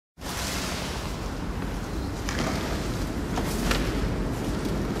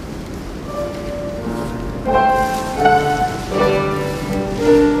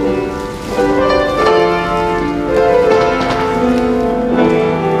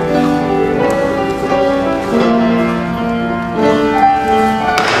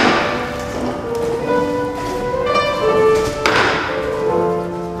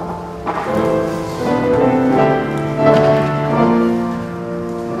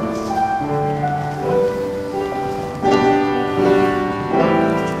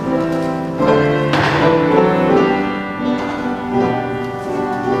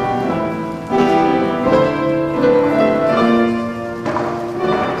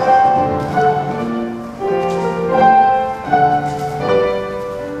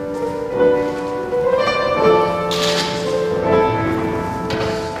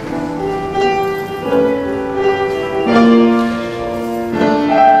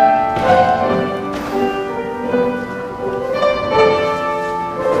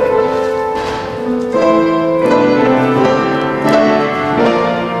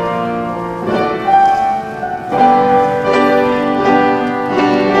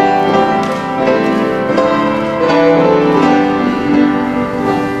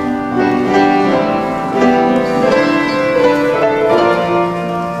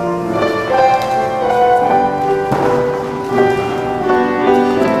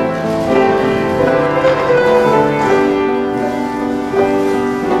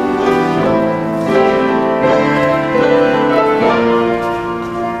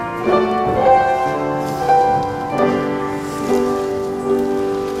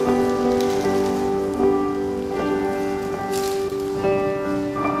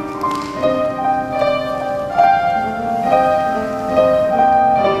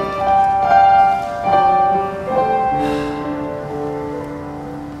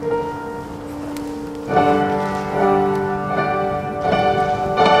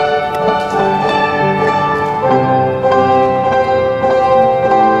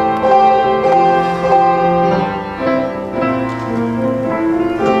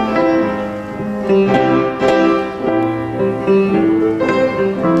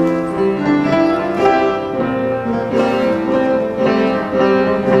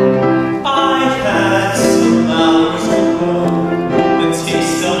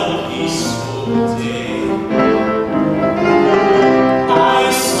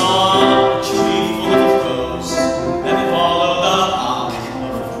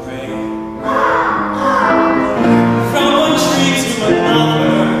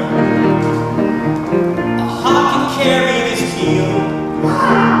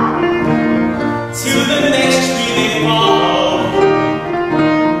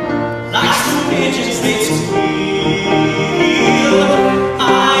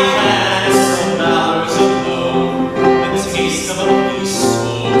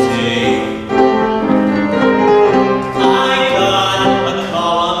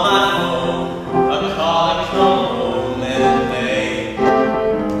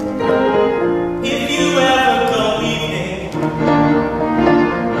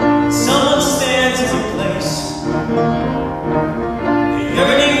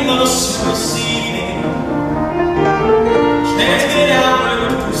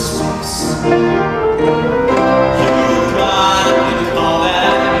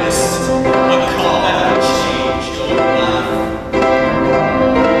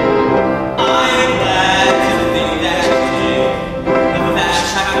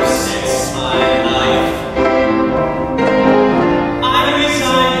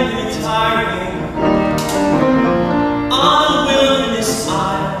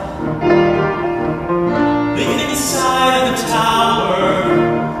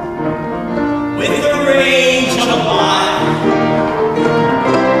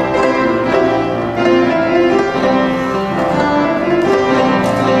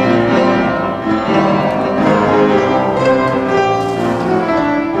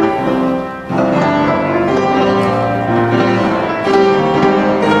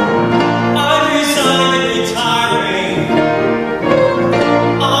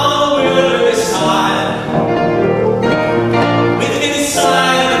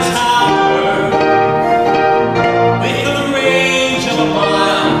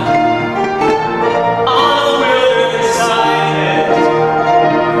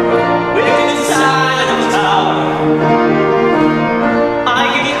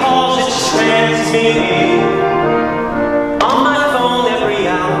me on my phone every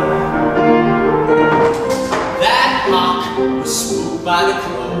hour. That lock was spooked by the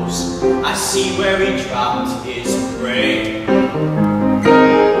crows. I see where he dropped his prey.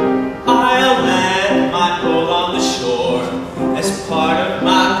 I'll land my pole on the shore as part of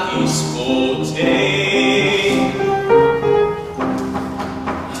my peaceful day.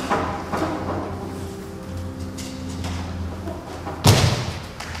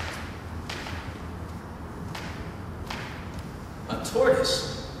 A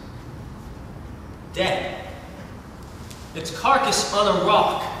tortoise, dead. Its carcass on a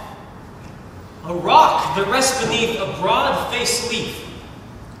rock that rests beneath a broad-faced leaf,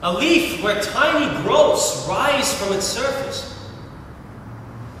 a leaf where tiny growths rise from its surface.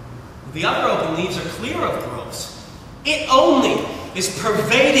 The other open leaves are clear of growths. It only is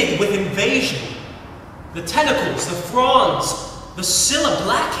pervaded with invasion. The tentacles, the fronds, the scilla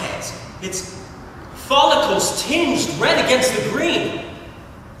blackheads, its follicles tinged red against the green.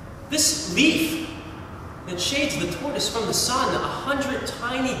 This leaf that shades the tortoise from the sun, 100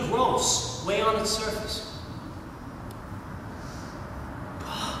 tiny growths lay on its surface.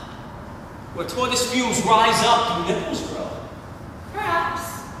 Where tortoise fumes rise up, do nipples grow?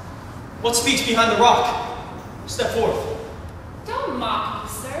 Perhaps. What speaks behind the rock? Step forth. Don't mock me,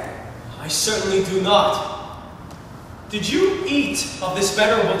 sir. I certainly do not. Did you eat of this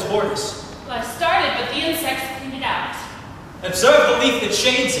venerable tortoise? Well, I started, but the insects cleaned it out. Observe the leaf that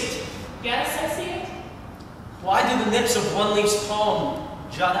shades it. Yes, I see it. Why do the nips of one leaf's palm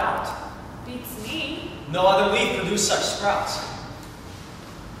jut out? Beats me. No other leaf produced such sprouts.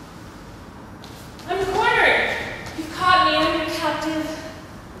 I'm cornered. You've caught me. I'm your captive.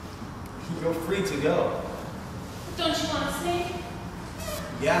 You're free to go. Don't you want a snake?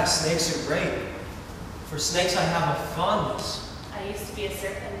 Yeah, snakes are great. For snakes I have a fondness. I used to be a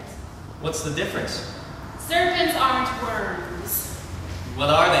serpent. What's the difference? Serpents aren't worms. What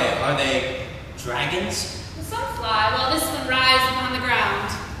are they? Are they dragons? Some fly, while this one rides upon the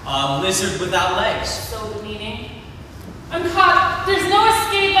ground. A lizard without legs. So the meaning. I'm caught. There's no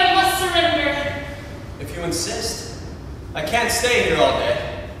escape. I must surrender. If you insist. I can't stay here all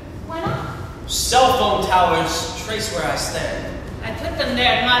day. Why not? Cell phone towers trace where I stand. I put them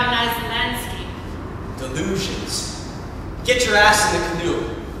there to modernize the landscape. Delusions. Get your ass in the canoe.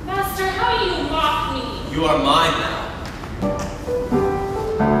 Master, how you mock me. You are mine now.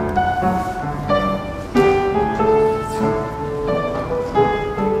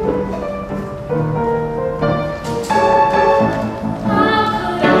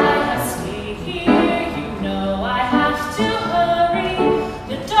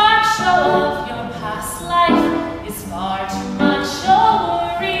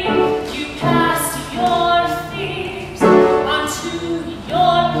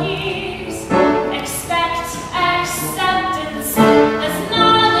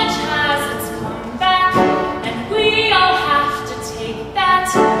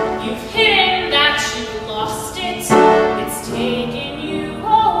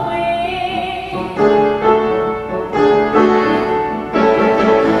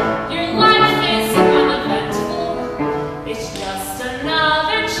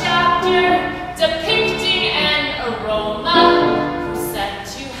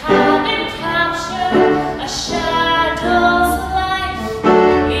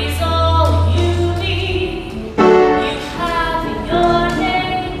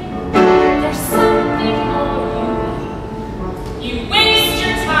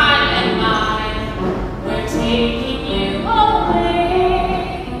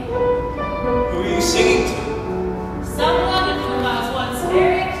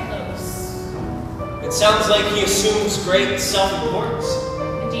 Sounds like he assumes great self-importance.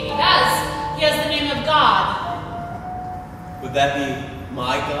 Indeed he does. He has the name of God. Would that be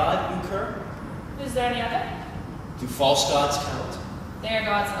my God, you cur? Is there any other? Do false gods count? They are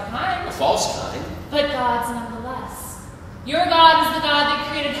gods of a kind. A false kind? But gods nonetheless. Your God is the God that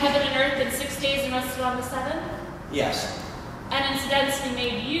created heaven and earth in 6 days and rested on the seventh? Yes. And incidentally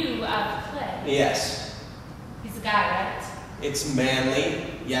made you out of clay? Yes. He's a guy, right? It's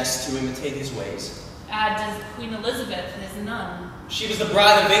manly, yes, to imitate his ways. Does Queen Elizabeth, his nun? She was the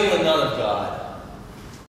bride of England, not of God.